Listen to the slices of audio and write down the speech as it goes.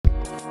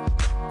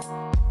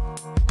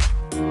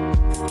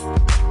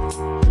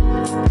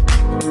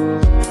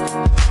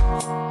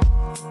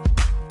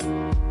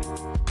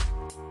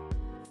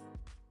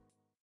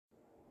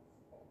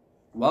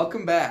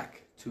welcome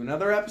back to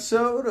another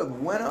episode of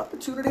When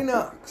Opportunity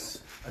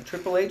Knocks, a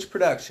Triple H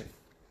production.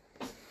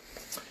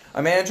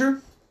 I'm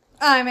Andrew.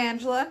 I'm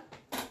Angela.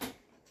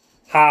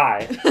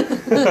 Hi.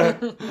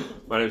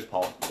 My name's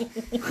Paul.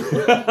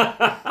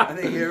 I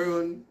think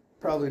everyone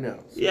probably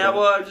knows. Yeah,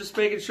 well, I'm just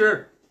making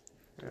sure.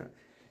 Yeah.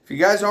 If you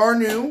guys are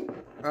new,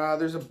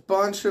 there's a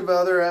bunch of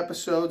other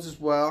episodes as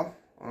well.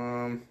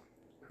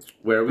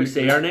 Where we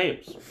say our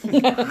names.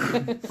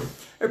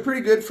 They're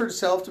pretty good for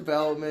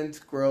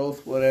self-development,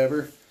 growth,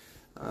 whatever.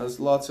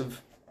 There's lots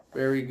of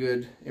very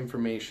good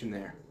information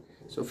there.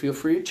 So feel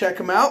free to check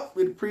them out.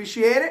 We'd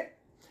appreciate it.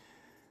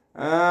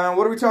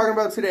 What are we talking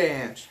about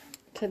today, Ange?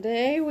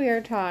 Today we are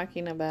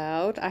talking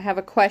about, I have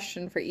a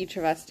question for each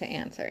of us to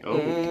answer.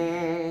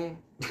 Oh.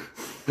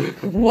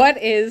 What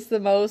is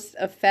the most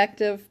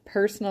effective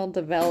personal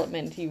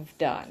development you've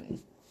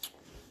done?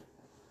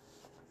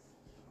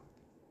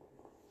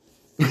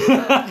 No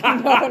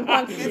one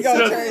wants to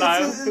go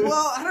first.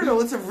 Well, I don't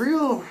know. It's a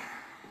real...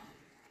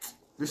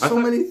 There's so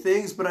many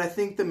things, but I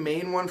think the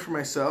main one for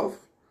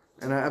myself,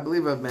 and I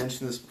believe I've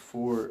mentioned this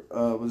before,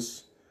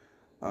 was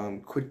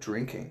quit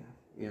drinking,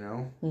 you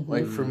know? Mm-hmm.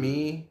 Like, for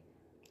me,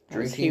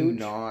 drinking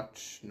not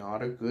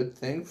a good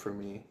thing for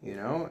me, you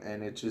know?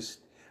 And it just...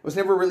 I was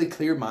never really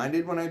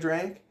clear-minded when I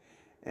drank.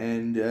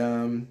 And, you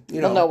know...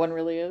 Well, no one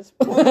really is.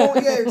 Well,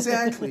 yeah,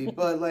 exactly.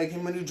 But, like,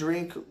 when you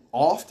drink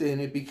often,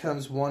 it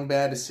becomes one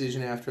bad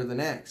decision after the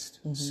next.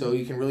 Mm-hmm. So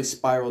you can really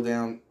spiral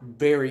down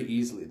very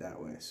easily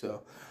that way.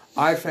 So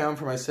I found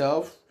for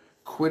myself,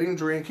 quitting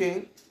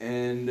drinking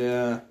and,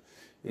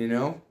 you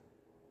know,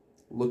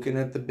 looking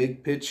at the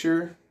big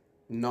picture,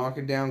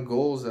 knocking down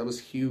goals, that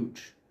was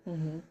huge.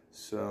 Mm-hmm.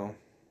 So,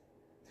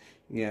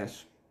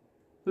 yes.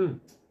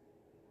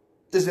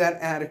 Does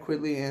that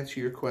adequately answer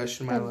your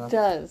question, my love? It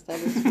does. That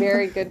is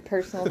very good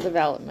personal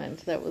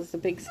development. That was a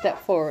big step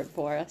forward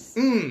for us.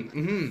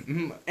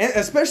 And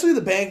especially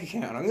the bank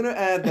account. I'm going to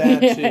add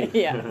that too.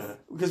 Yes.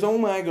 Because, oh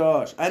my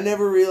gosh, I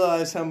never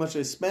realized how much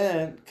I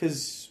spent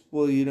because,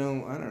 well, I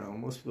don't know,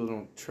 most people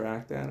don't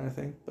track that, I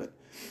think. But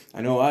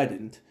I know I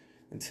didn't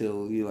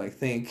until you, like,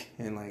 think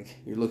and, like,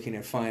 you're looking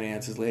at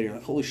finances later. You're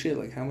like, holy shit,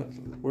 like, how much,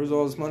 where's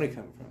all this money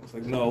coming from? It's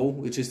like,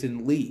 no, it just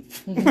didn't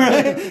leave.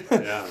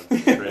 Yeah,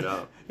 straight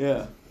up.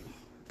 Yeah.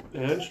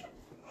 Ange?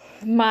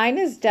 Mine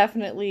is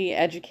definitely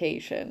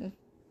education.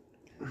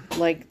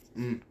 Like,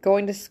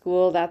 going to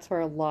school, that's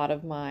where a lot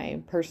of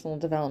my personal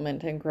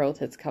development and growth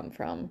has come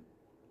from.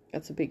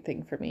 That's a big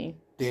thing for me.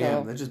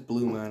 Damn, that just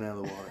blew mine out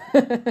of the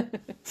water.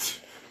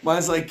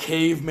 Mine's like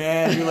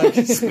caveman. You're like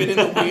spinning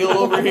the wheel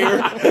over here.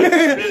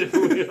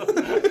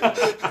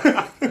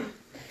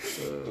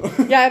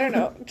 Yeah, I don't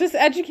know. Just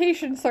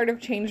education sort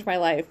of changed my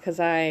life because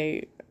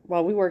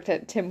we worked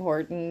at Tim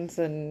Hortons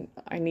and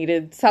I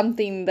needed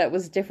something that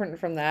was different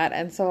from that.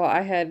 And so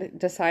I had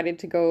decided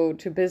to go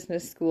to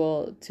business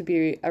school to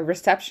be a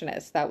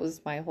receptionist. That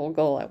was my whole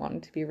goal. I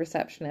wanted to be a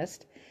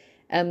receptionist.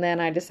 And then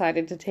I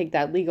decided to take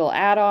that legal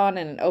add-on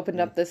and it opened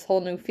up this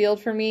whole new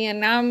field for me. And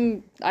now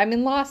I'm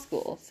in law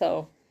school.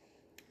 So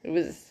it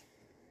was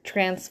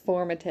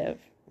transformative.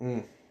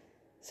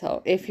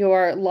 So if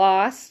you're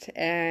lost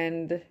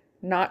and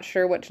not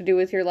sure what to do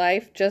with your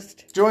life,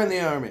 just... join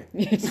the army.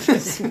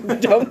 Just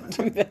don't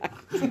do that.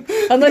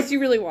 Unless you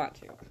really want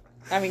to.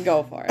 I mean,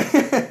 go for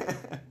it.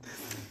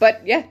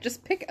 But yeah,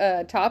 just pick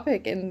a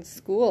topic in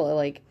school,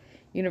 like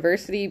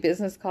university,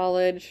 business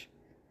college,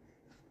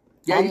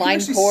 online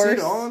you can course.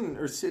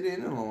 Sit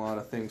in on a lot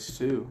of things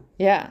too.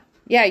 Yeah,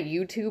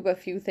 YouTube a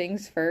few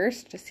things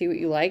first to see what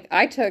you like.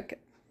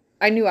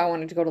 I knew I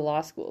wanted to go to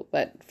law school,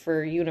 but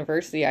for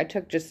university, I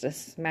took just a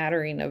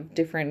smattering of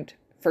different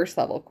first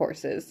level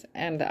courses,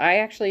 and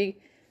I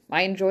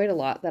enjoyed a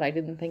lot that I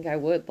didn't think I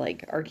would,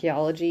 like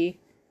archaeology.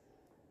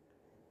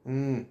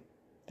 That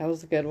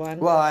was a good one.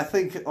 Well, I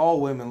think all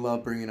women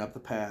love bringing up the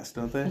past,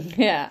 don't they?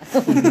 Yeah.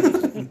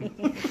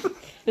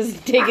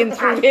 Just digging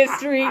through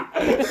history. I'm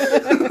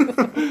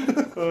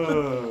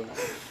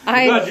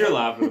glad you're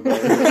laughing about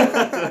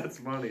it. That's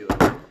funny,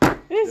 though.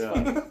 It is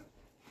funny.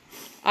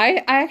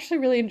 I actually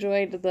really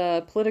enjoyed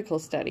the political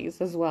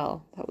studies as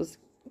well. That was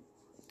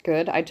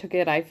good. I took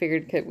it. I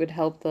figured it would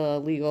help the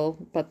legal,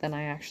 but then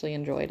I actually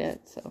enjoyed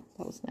it, so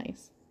that was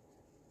nice.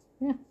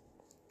 Yeah,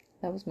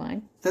 that was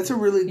mine. That's a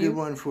really good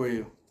one for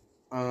you.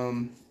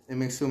 It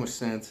makes so much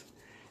sense,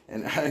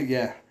 and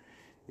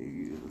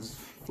it's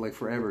like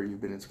forever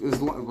you've been in school.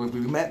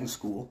 We met in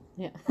school.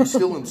 Yeah, you're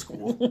still in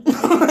school.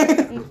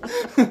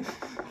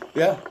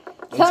 Yeah.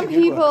 Some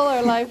people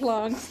are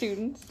lifelong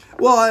students.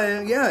 Well,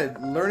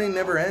 learning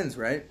never ends,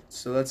 right?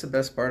 So that's the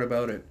best part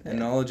about it. And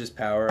knowledge is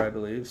power, I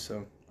believe.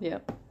 So.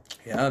 Yep.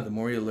 Yeah, the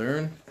more you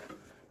learn,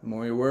 the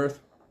more you're worth.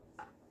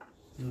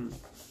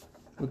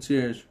 What's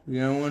yours?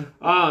 You got one?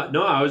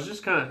 No, I was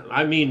just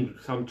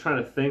I'm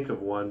trying to think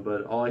of one,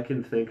 but all I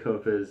can think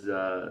of is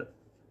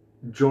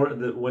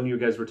when you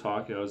guys were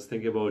talking, I was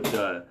thinking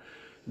about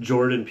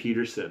Jordan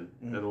Peterson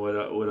and what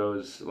I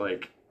was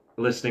like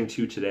listening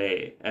to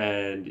today,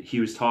 and he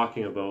was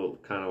talking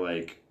about kind of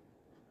like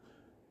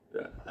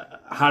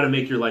how to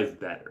make your life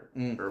better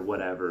or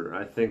whatever.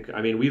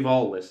 I mean, we've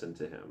all listened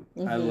to him.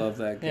 I love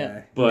that guy.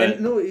 Yeah.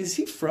 But no, is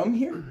he from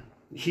here?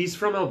 He's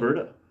from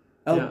Alberta.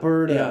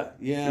 Alberta.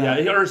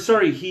 Yeah. Or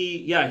sorry,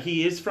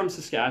 he is from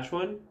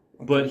Saskatchewan,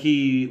 but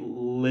he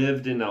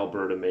lived in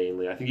Alberta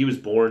mainly. I think he was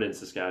born in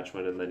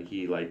Saskatchewan and then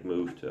he like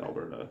moved to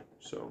Alberta.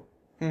 So,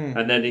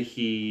 and then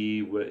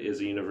he was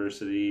a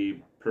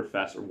university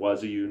professor.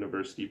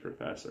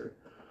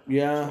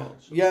 Yeah. Well,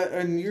 so. Yeah,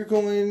 and you're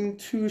going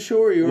to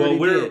shore. You already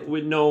did.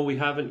 We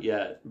haven't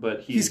yet,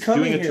 but he's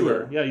coming doing a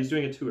tour. here, Yeah, he's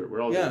doing a tour.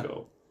 We're all gonna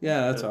go.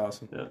 Yeah, that's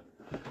awesome. Yeah.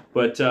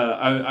 But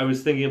I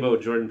was thinking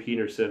about Jordan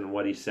Peterson and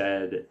what he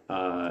said,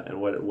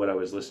 and what I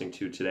was listening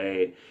to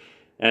today,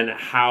 and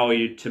how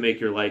to make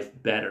your life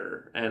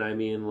better. And I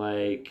mean,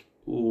 like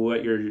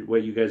what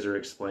you guys are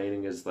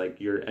explaining is like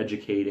you're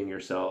educating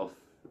yourself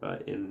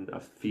in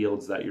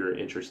fields that you're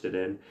interested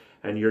in,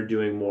 and you're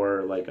doing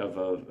more like of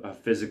a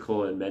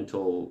physical and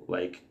mental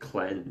like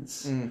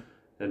cleanse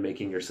and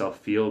making yourself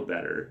feel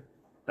better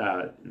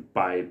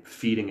by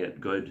feeding it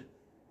good.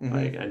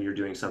 Like, and you're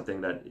doing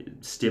something that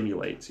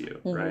stimulates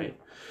you, right?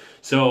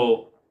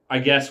 So I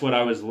guess what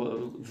I was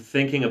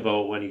thinking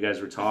about when you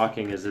guys were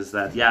talking is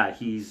that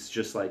he's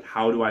just like,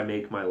 how do I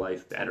make my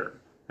life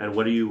better? And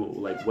what do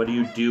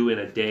you do in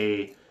a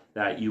day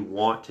that you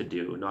want to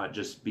do, not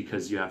just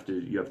because you have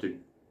to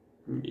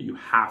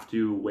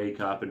wake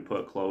up and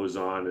put clothes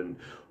on, and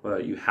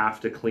you have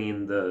to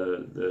clean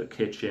the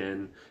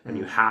kitchen, and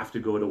you have to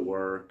go to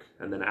work,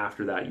 and then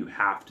after that you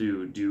have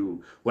to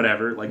do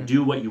whatever, like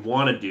do what you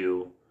want to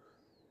do,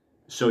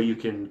 so you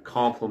can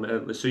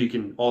so you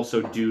can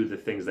also do the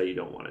things that you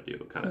don't want to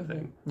do, kind of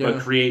thing. But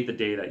create the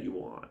day that you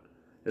want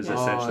is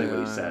essentially what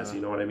he says.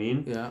 You know what I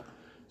mean? Yeah.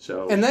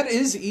 So, and that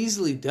is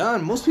easily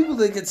done. Most people,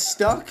 they get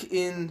stuck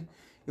in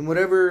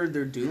whatever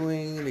they're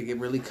doing, and they get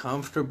really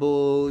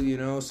comfortable,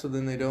 so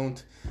then they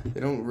don't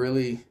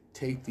really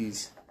take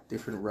these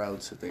different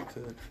routes that they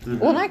could.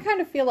 Well, and I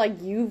kind of feel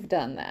like you've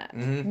done that,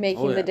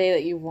 making the day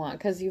that you want,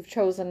 because you've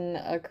chosen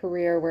a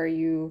career or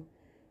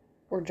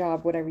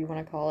job, whatever you want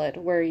to call it,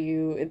 where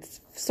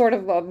it's sort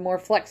of a more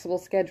flexible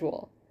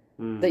schedule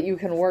that you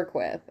can work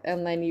with,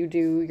 and then you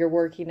do your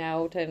working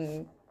out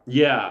and...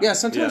 Yeah,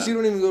 sometimes you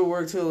don't even go to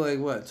work till,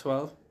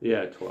 12?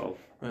 Yeah, 12.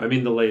 I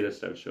mean, the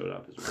latest I've showed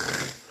up is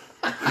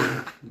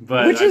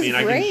but, Which is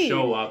I great. can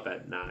show up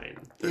at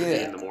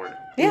 9:30 in the morning.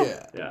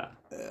 Yeah.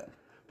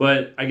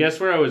 But I guess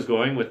where I was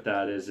going with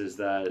that is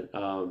that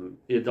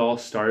it all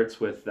starts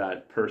with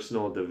that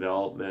personal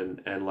development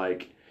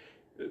and,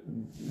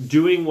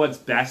 doing what's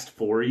best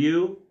for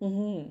you,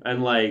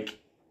 and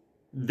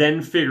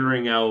then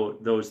figuring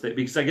out those things,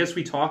 because I guess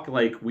we talk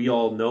we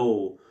all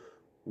know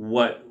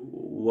what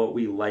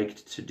we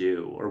liked to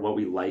do or what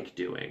we like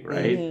doing,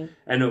 right?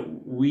 And I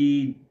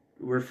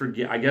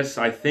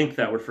think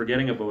that we're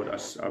forgetting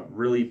about a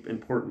really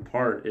important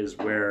part is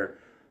where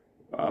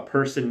a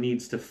person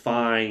needs to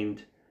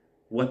find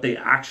what they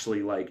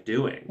actually like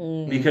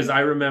doing. Because I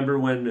remember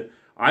when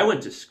I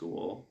went to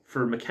school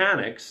for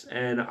mechanics,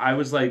 and I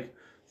was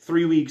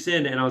 3 weeks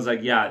in, and I was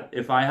like, yeah,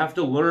 if I have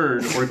to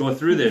learn or go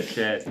through this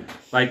shit,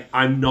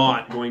 I'm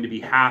not going to be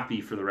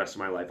happy for the rest of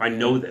my life. I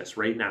know this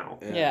right now.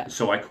 Yeah.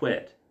 So I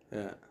quit.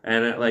 Yeah.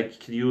 And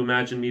can you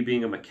imagine me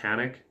being a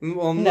mechanic?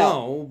 Well,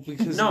 no,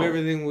 because of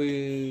everything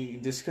we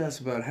discussed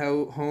about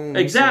how home.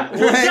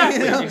 Exactly.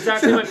 Well,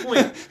 exactly my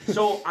point.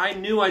 So I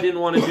knew I didn't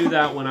want to do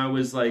that when I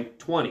was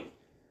 20.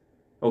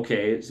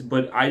 Okay,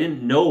 but I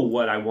didn't know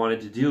what I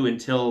wanted to do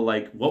until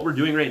what we're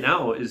doing right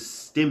now is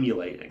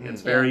stimulating.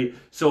 It's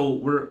so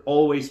we're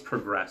always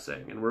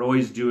progressing, and we're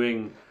always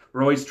trying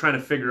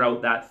to figure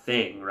out that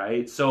thing,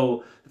 right?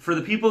 So for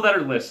the people that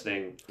are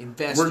listening,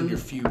 invest in your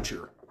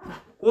future.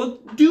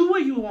 Well, do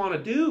what you want to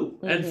do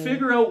and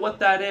figure out what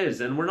that is.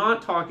 And we're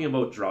not talking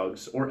about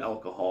drugs or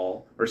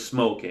alcohol or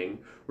smoking.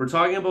 We're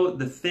talking about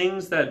the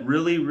things that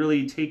really,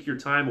 really take your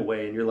time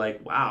away. And you're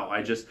like, wow,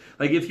 I just,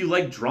 if you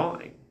like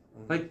drawing,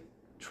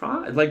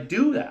 try,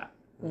 do that.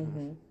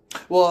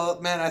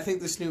 Well, man, I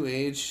think this new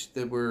age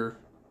that we're...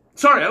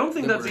 Sorry, I don't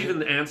think that's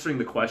even answering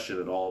the question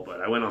at all, but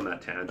I went on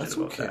that tangent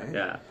about that.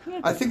 Yeah.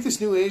 I think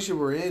this new age that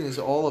we're in is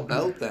all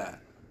about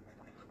that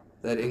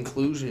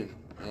inclusion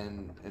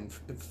and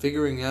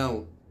figuring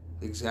out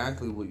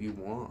exactly what you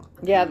want.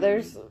 Yeah,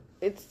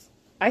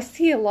 I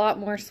see a lot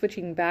more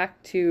switching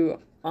back to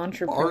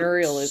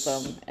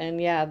entrepreneurialism arts. And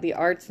the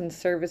arts and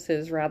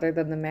services rather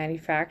than the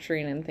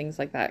manufacturing and things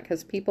like that,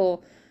 because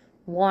people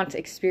want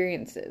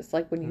experiences.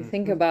 When you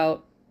think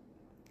about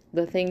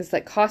the things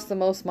that cost the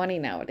most money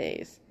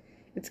nowadays,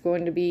 it's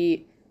going to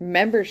be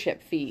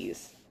membership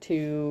fees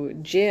to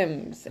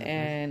gyms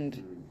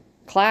and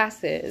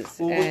classes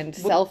and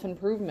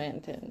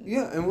self-improvement.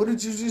 And what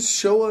did you just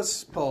show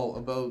us, Paul,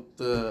 about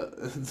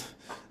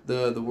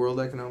the World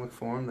Economic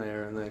Forum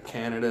there and the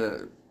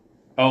Canada...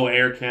 Oh,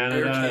 Air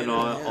Canada and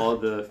all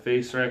the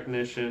face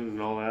recognition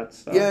and all that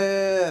stuff.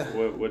 Yeah.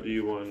 What do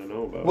you want to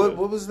know about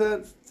What was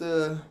that?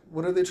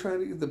 What are they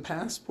trying to... The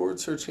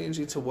passports are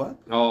changing to what?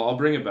 I'll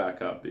bring it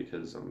back up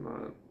because I'm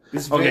not...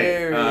 It's Okay,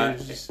 very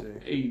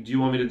interesting. Hey, do you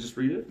want me to just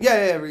read it?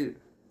 Yeah, read it.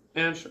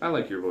 Ange, I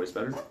like your voice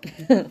better.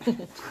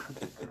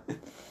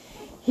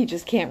 He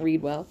just can't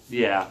read well.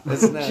 Yeah.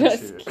 That's not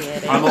Just true.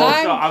 kidding. I'm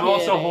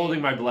also kidding.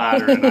 holding my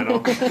bladder, and I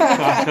don't.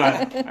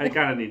 I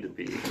kind of need to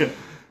pee.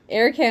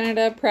 Air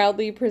Canada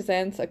proudly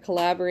presents a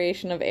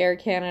collaboration of Air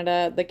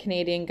Canada, the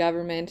Canadian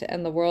government,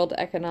 and the World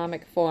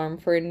Economic Forum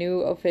for a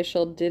new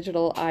official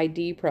digital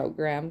ID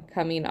program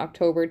coming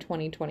October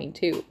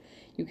 2022.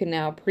 You can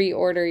now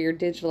pre-order your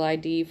digital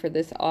ID for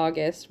this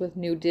August, with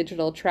new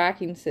digital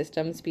tracking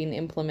systems being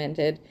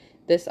implemented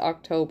this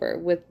October,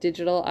 with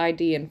digital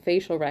ID and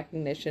facial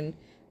recognition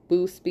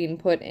booths being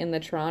put in the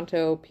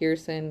Toronto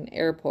Pearson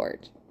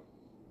Airport.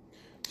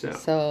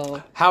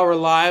 So How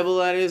reliable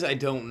that is, I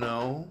don't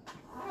know.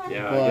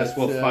 Yeah, But, I guess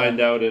we'll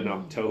find out in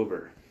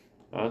October.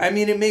 Huh? I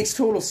mean, it makes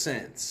total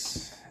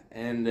sense,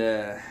 and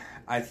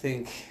I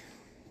think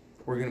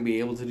we're gonna be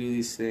able to do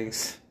these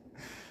things.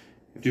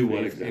 Do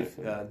what if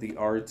exactly? the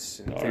arts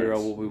and figure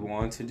out what we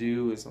want to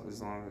do, as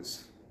long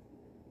as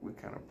we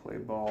kind of play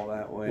ball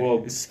that way.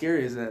 Well, as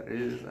scary as that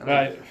is,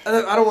 Right. I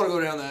don't want to go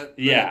down that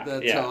Yeah,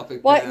 that yeah. topic.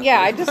 well, yeah,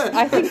 I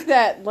think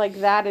that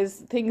that is,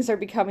 things are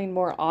becoming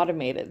more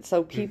automated,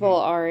 so people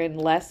are in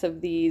less of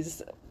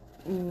these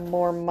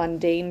more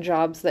mundane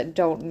jobs that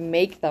don't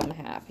make them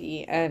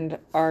happy and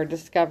are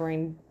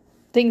discovering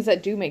things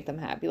that do make them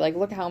happy. Like,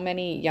 look how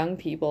many young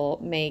people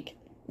make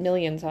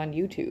millions on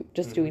YouTube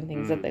just doing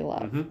things that they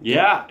love. Mm-hmm.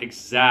 Yeah,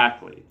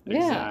 exactly.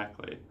 Yeah.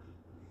 Exactly.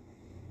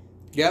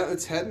 Yeah,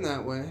 it's heading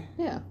that way.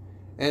 Yeah.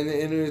 And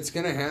it's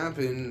gonna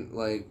happen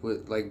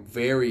with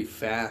very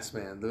fast,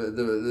 man.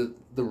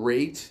 The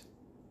rate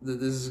that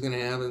this is gonna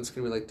happen, it's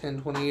gonna be like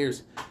 10, 20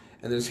 years,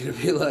 and there's gonna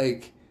be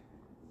like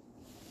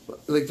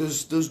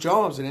those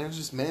jobs that Anna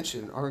just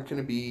mentioned aren't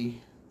gonna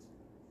be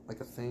like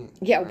a thing.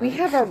 Yeah, right? we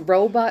have a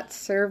robot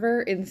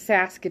server in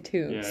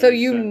Saskatoon, Yeah, so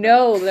you said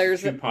know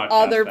there's 2 podcasts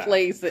other back.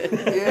 places.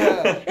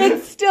 Yeah.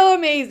 It's still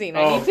amazing.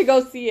 I Oh. need to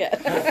go see it.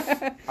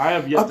 I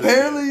have yet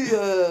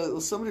Apparently,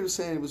 somebody was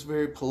saying it was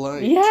very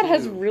polite. Yeah, it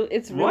has too.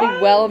 it's really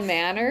What? well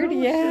mannered.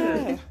 No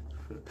Yeah. shit.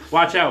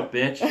 Watch out,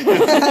 bitch.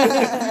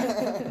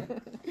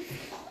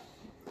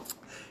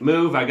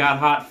 Move, I got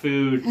hot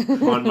food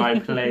on my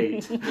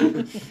plate.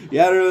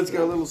 Yeah, I don't know. It's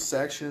got a little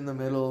section in the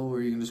middle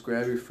where you can just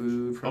grab your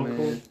food from Oh,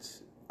 cool. it.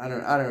 I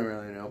don't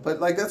really know, but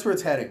that's where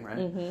it's heading, right?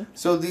 Mm-hmm.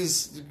 So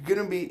it's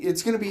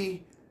gonna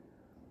be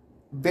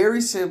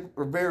very simple,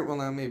 or very well,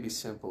 not maybe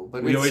simple,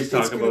 but We always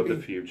talk gonna about be,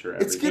 the future.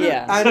 It's every gonna.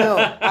 Yeah. I know.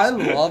 I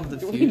love the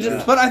We future,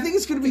 just- but I think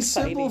it's gonna be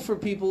exciting. simple for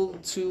people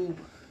to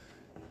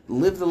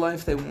live the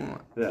life they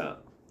want, Yeah,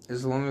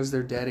 as long as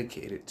they're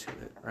dedicated to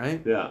it,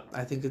 right? yeah.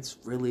 I think it's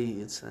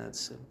that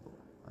simple.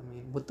 I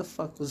mean, what the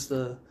fuck was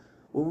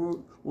what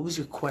was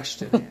your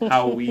question?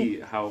 How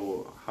we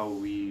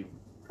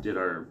did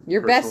our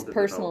Your personal best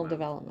personal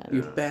development.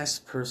 Your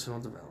best personal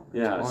development.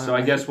 Yeah, Well, so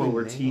I guess what think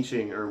we're they nailed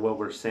teaching or what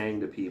we're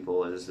saying to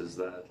people is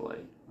that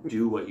like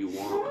do what you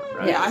want,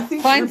 right? Yeah, I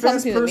think Find your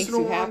best something that makes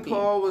personal you happy.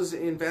 on-call was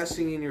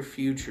investing in your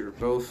future,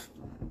 both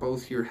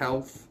your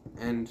health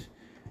and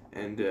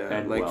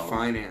like wealth.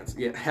 finance.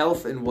 Yeah,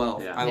 health and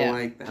wealth. Yeah. I Yeah.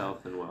 like that.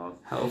 Health and wealth.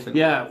 Health and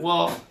Yeah,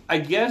 well, I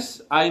guess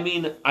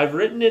I've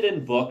written it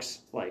in books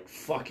like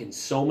fucking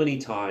so many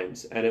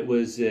times, and it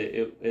was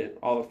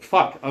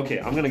fuck. Okay,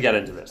 I'm gonna get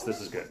into this. This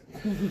is good.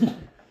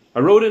 I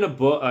wrote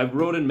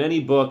in many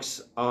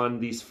books on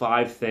these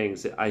 5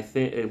 things. I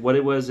think what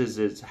it was is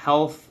it's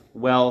health,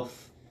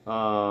 wealth,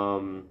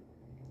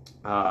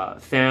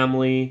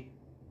 family,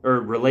 or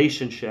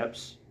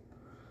relationships.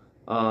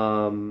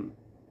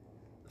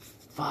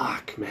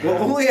 Fuck, man.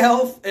 Well, only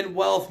health and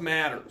wealth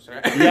matters,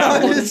 right? Yeah,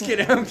 I'm well, just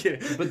kidding. I'm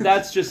kidding. But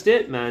that's just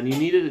it, man. You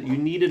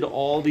needed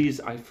all these.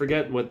 I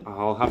forget what.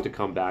 I'll have to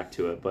come back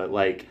to it. But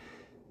like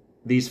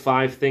these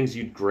 5 things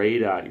you'd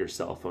grade at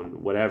yourself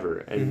on whatever,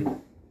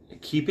 and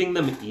keeping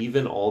them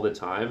even all the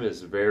time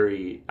is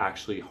very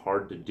actually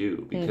hard to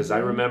do because I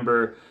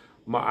remember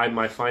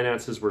my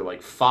finances were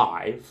like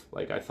 5.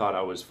 Like I thought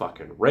I was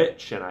fucking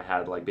rich and I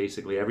had like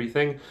basically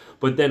everything.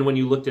 But then when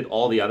you looked at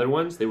all the other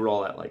ones, they were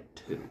all at like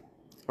 2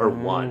 or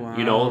 1. wow.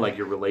 You know, like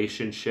your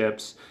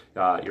relationships,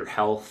 your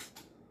health.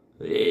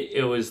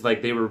 It was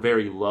like they were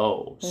very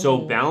low. So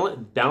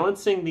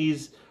balancing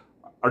these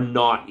are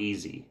not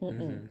easy.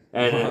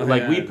 And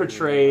like we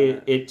portray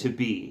it to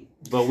be,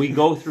 but we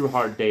go through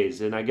hard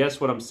days. And I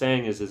guess what I'm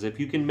saying is if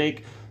you can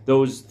make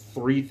those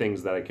 3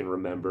 things that I can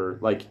remember,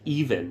 like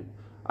even,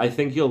 I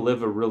think you'll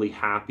live a really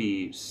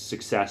happy,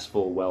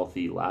 successful,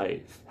 wealthy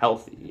life.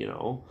 Healthy, you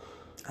know?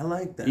 I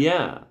like that.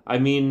 Yeah. I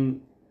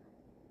mean,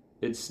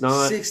 it's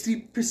not...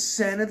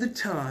 60% of the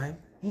time,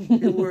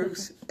 it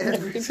works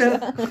every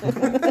time.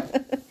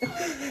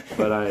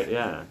 But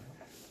yeah.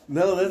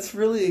 No, that's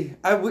really.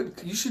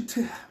 You should.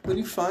 When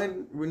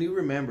you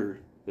remember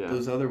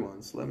those other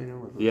ones, let me know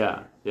what those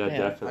are. Yeah,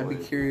 definitely. I'd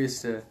be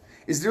curious to.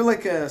 Is there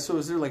like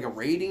a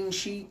rating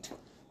sheet?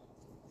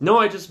 No,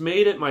 I just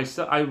made it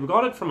myself. I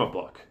got it from a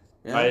book.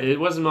 Yeah. It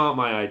was not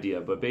my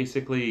idea, but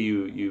basically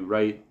you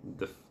write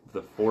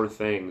the 4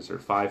 things or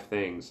 5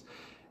 things,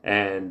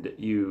 and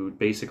you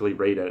basically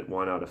rate it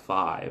 1 out of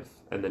 5,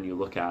 and then you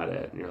look at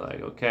it and you're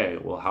like, okay,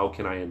 well, how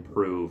can I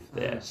improve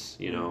this?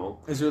 You know?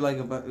 Is there like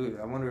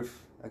I wonder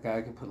if a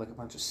guy could put like a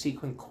bunch of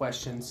sequent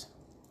questions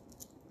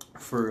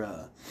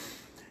for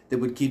that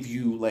would give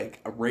you like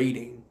a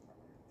rating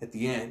at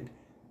the end.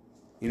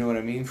 You know what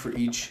I mean? For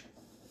each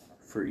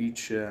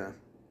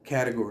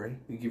category,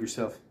 you give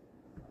yourself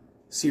a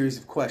series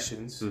of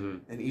questions,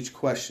 and each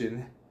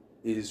question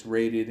is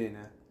rated in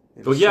a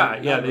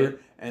number,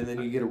 and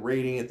then you get a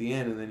rating at the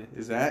end, and then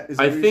is that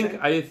I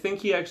think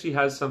he actually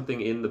has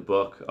something in the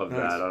book of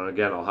that. And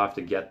again, I'll have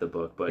to get the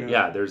book, but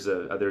there's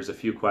a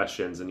few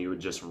questions, and you would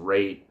just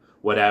rate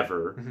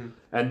whatever,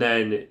 and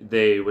then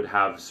they would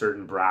have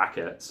certain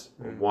brackets,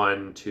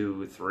 1,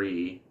 2,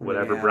 3,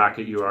 whatever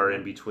bracket you are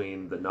in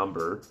between the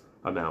number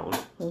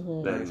amount.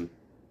 Then,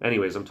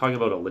 anyways, I'm talking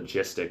about a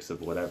logistics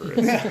of whatever it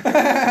is.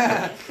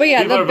 But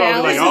yeah, the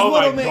balance like, oh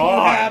what'll my make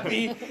god,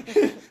 you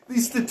happy.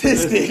 These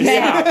statistics.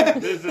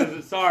 this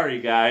is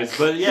sorry guys,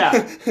 but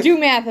yeah, do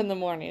math in the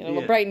morning.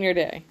 It'll brighten your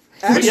day.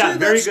 Actually,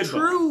 very that's good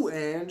true,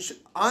 Ange.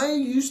 I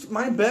used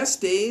my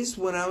best days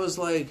when I was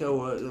like a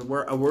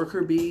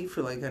worker bee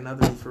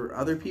for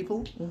other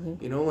people.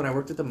 You know, when I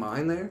worked at the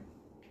mine there,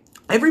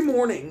 every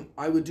morning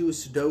I would do a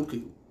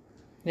Sudoku.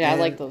 Yeah, I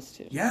like those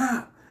too.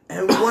 Yeah,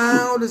 and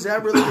wow, does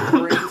that really get the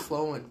brain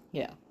flowing?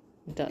 Yeah,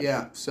 it does.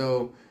 Yeah,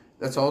 so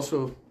that's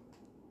also,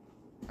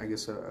 I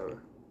guess, a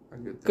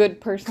good thing. Good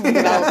personal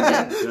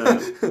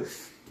development.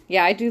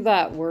 Yeah, I do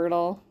that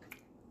Wordle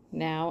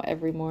now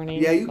every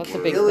morning. Yeah, you That's a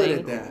big kill it thing.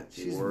 at that.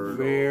 She's Wordle.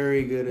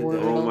 very good at that.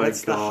 Wordle. Oh my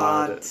That's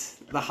God.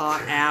 the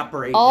hot app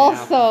right now.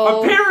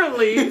 Also,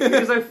 apparently,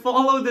 because I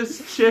follow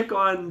this chick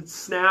on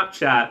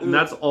Snapchat, and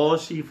that's all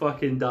she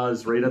fucking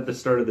does right at the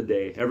start of the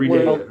day. Every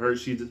day, Wordle.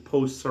 she just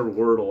posts her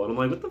Wordle, and I'm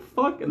like, what the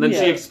fuck? And then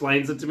she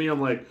explains it to me. I'm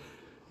like,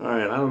 all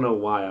right, I don't know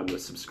why I'm going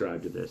to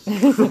subscribe to this.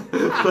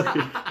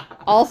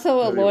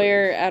 also, a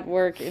lawyer at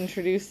work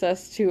introduced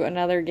us to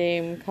another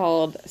game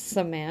called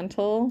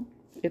Semantle.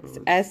 It's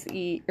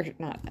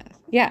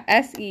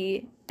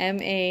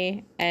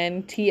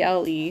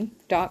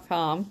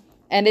SEMANTLE.com,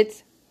 and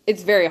it's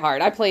very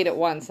hard. I played it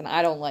once and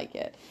I don't like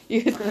it.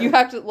 You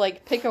have to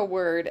like pick a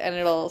word and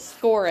it'll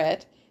score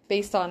it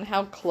based on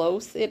how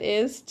close it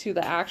is to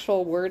the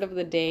actual word of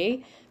the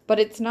day, but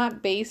it's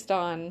not based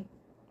on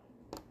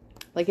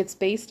it's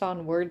based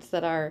on words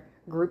that are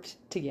grouped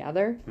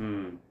together.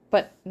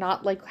 But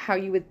not like how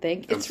you would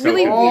think. It's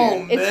really weird.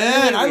 Oh It's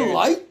man, really weird. I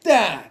like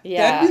that.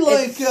 Yeah, that'd be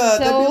like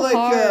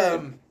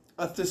hard.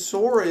 A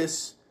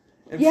thesaurus.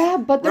 Yeah,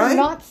 but they're right?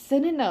 not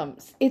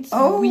synonyms. It's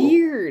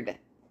weird.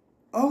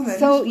 Oh, that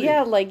So is weird.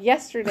 yeah, like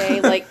yesterday,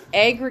 like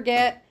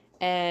aggregate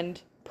and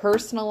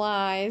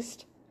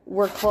personalized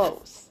were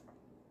close.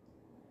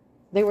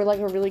 They were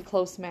like a really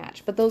close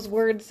match, but those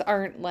words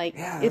aren't like.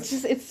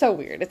 It's so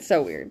weird. It's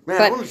so weird. Man,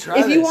 but I wanna try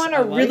if you this. want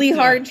I a like really that.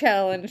 hard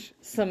challenge,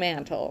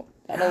 Semantle.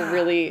 That'll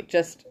really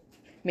just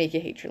make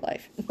you hate your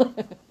life.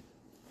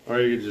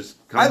 Or you could just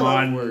I come love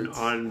on words.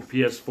 on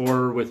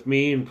PS4 with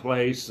me and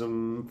play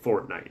some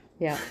Fortnite.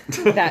 Yeah,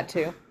 that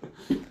too.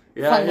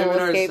 Yeah, Fun him little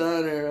and our escape.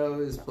 son are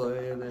always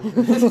playing.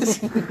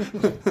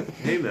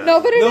 Hey man. No,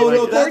 but it is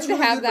important that's to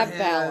really have good that for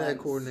balance. that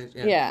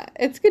coordination. Yeah,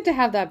 it's good to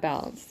have that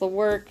balance. The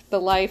work,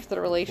 the life, the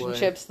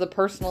relationships, the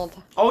personal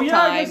time, I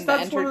guess the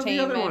that's one of the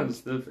entertainment. other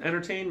ones. The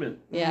entertainment.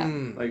 Yeah.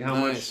 Like how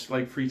Nice. much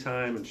like free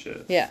time and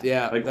shit. Yeah.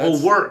 Yeah. Like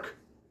that's work.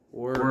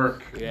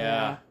 work. Yeah.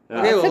 Yeah. Yeah.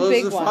 Okay, That's well, a those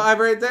big are the one. 5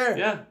 right there.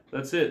 Yeah,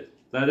 that's it.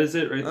 That is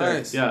it right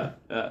Nice. there.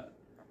 Yeah.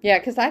 Yeah,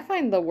 because I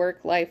find the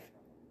work-life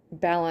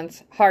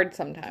balance hard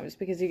sometimes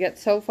because you get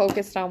so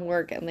focused on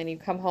work and then you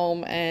come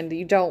home and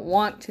you don't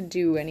want to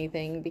do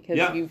anything because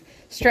you've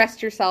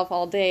stressed yourself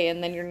all day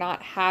and then you're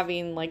not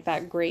having like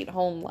that great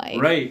home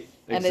life. Right.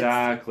 And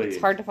Exactly. it's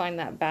hard to find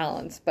that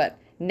balance. But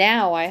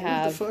now I What the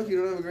have... fuck?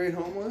 You don't have a great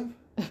home life?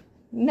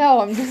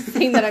 No, I'm just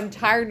saying that I'm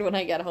tired when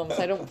I get home,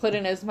 so I don't put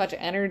in as much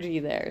energy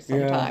there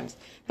sometimes.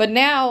 But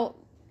now,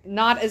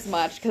 not as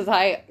much, because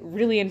I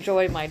really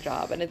enjoy my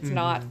job, and it's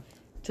not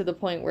to the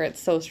point where it's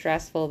so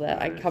stressful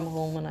that I come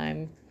home and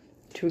I'm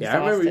too exhausted.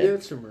 Yeah, I remember you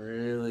had some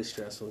really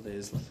stressful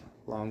days.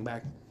 Long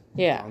back.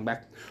 Yeah.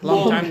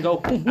 Long time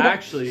ago.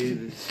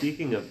 Actually,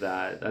 speaking of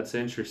that, that's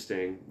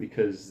interesting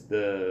because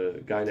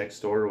the guy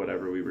next door or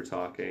whatever we were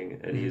talking,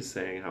 and he's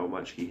saying how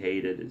much he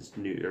hated his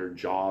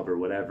job or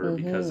whatever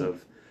because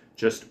of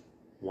just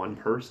one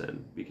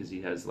person because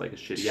he has like a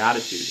shitty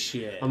attitude.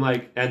 Shit. I'm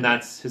like, and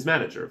that's his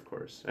manager, of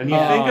course. And you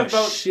think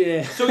about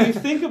so you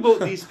think about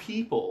these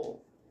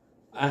people,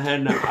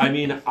 and I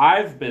mean,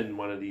 I've been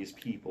one of these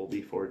people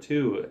before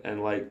too,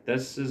 and like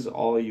this is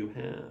all you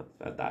have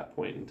at that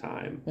point in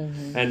time,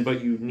 and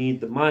but you need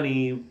the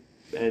money,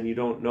 and you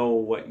don't know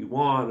what you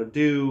want to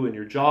do in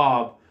your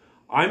job.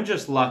 I'm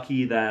just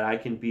lucky that I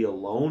can be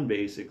alone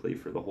basically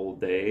for the whole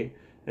day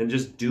and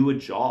just do a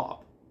job.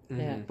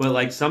 Yeah. But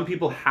like some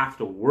people have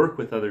to work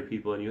with other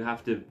people, and you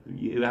have to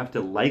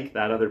like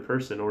that other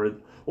person,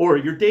 or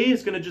your day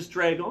is going to just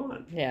drag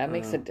on. Yeah, it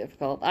makes it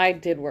difficult. I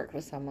did work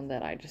with someone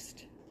that I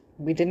just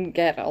we didn't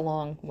get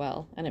along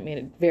well, and it made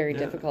it very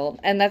difficult.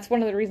 And that's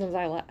one of the reasons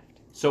I left.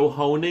 So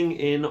honing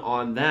in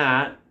on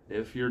that,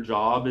 if your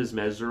job is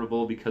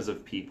miserable because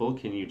of people,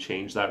 can you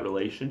change that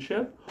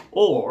relationship?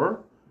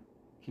 Or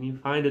can you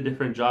find a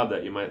different job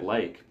that you might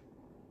like?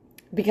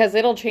 Because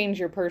it'll change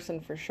your person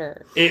for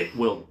sure. It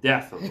will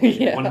definitely.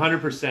 Yeah.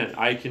 100%.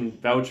 I can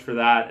vouch for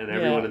that, and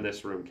everyone in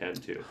this room can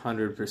too.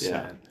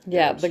 100%.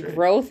 Yeah, the straight.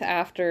 growth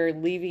after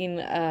leaving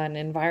an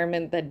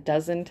environment that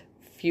doesn't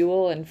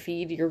fuel and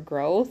feed your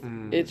growth,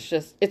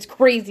 it's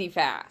crazy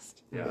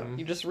fast. Yeah.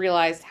 You just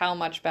realize how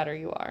much better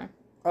you are.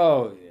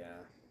 Oh, yeah.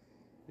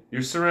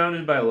 You're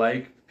surrounded by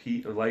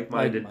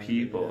like-minded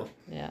people.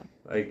 Yeah.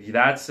 Like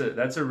that's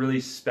a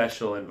really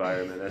special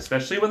environment,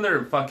 especially when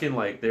they're fucking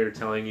like they're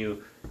telling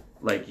you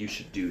like you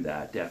should do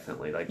that,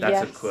 definitely. Like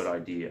that's a good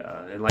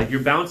idea. And like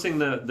you're bouncing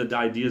the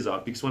ideas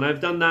off, because when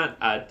I've done that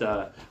at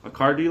a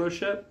car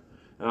dealership,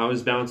 I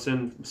was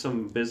bouncing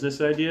some business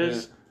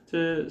ideas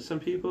to some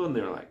people, and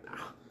they were like, "Nah,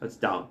 that's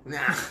dumb." Nah.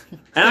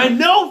 And I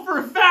know for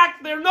a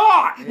fact they're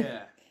not.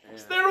 Yeah.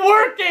 They're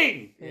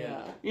working.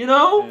 Yeah. You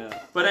know? Yeah.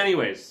 But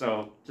anyways,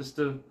 so just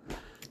the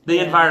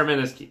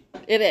environment is key.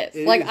 It is.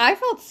 It like, is. I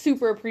felt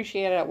super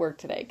appreciated at work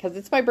today because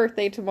it's my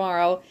birthday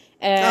tomorrow.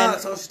 And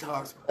That's all she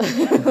talks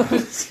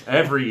about.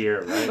 Every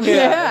year, right?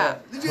 Yeah.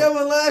 Did you have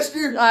one last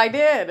year? I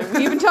did. And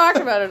we even talked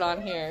about it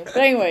on here. But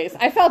anyways,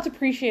 I felt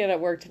appreciated at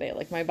work today.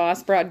 Like, my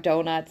boss brought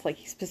donuts. Like,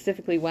 he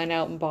specifically went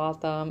out and bought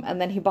them. And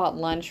then he bought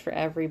lunch for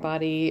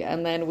everybody.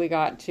 And then we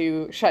got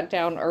to shut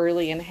down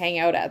early and hang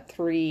out at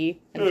 3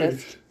 and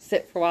just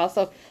sit for a while.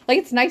 So, like,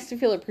 it's nice to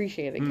feel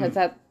appreciated because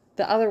at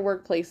the other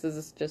workplaces,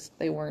 it's just,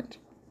 they weren't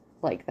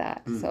like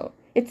that. So,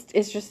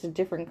 it's just a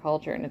different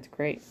culture, and it's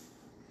great.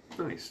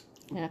 Nice.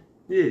 Yeah.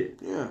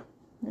 Yeah.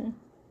 Yeah.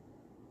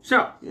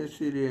 So, Yes,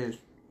 it is.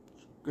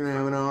 Gonna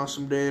have an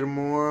awesome day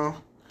tomorrow.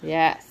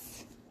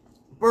 Yes.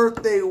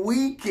 Birthday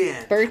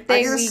weekend.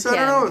 Birthday I don't weekend.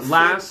 know.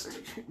 Last-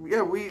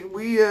 Yeah,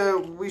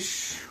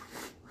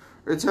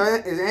 it's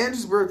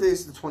Angie's birthday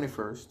is the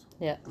 21st.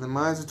 Yeah. And then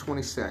mine's the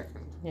 22nd.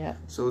 Yeah.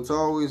 So it's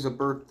always a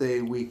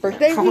birthday weekend.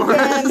 Birthday for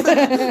us.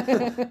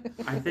 weekend.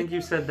 I think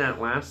you said that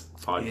last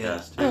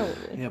podcast.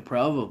 too. Yeah,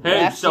 probably.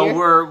 Hey, Last so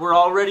year? we're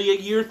already a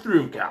year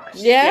through, guys.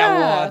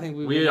 Yeah. think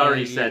We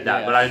already said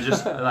that, but I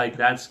just like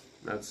that's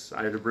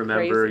I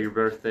remember Crazy. your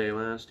birthday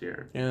last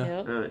year.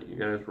 Yeah. Yep. You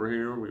guys were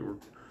here. We were.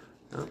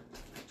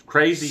 It's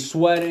crazy.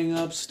 Sweating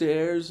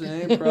upstairs,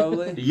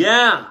 probably.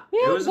 Yeah.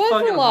 Yeah, it was it was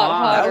fucking a lot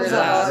hot. hotter was than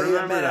a that. I lot. Yeah,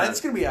 remember man, that. it's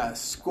gonna be a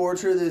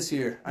scorcher this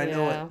year. I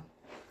know it.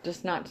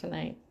 Just not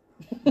tonight.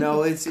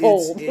 No, it's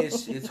Cold.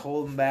 it's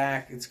holding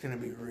back. It's gonna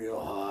be real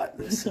hot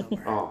this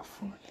summer Oh,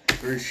 fuck.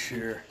 for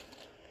sure.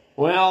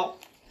 Well,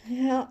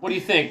 Yeah. what do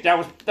you think? That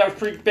was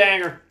pretty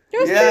banger. It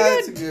was Yeah, pretty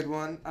it's a good. good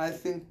one. I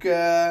think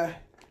If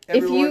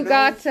everyone you knows.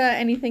 got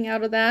anything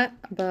out of that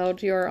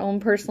about your own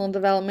personal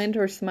development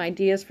or some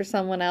ideas for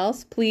someone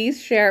else,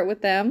 please share it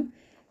with them.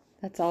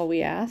 That's all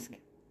we ask.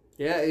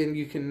 Yeah, and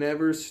you can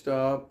never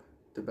stop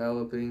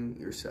developing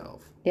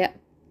yourself. Yeah.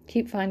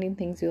 Keep finding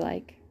things you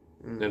like.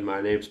 And my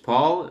name's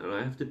Paul, and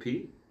I have to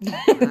pee.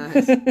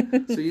 Nice.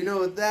 So you know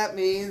what that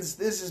means.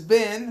 This has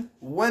been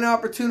When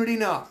Opportunity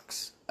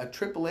Knocks, a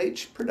Triple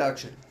H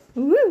production.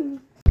 Woo!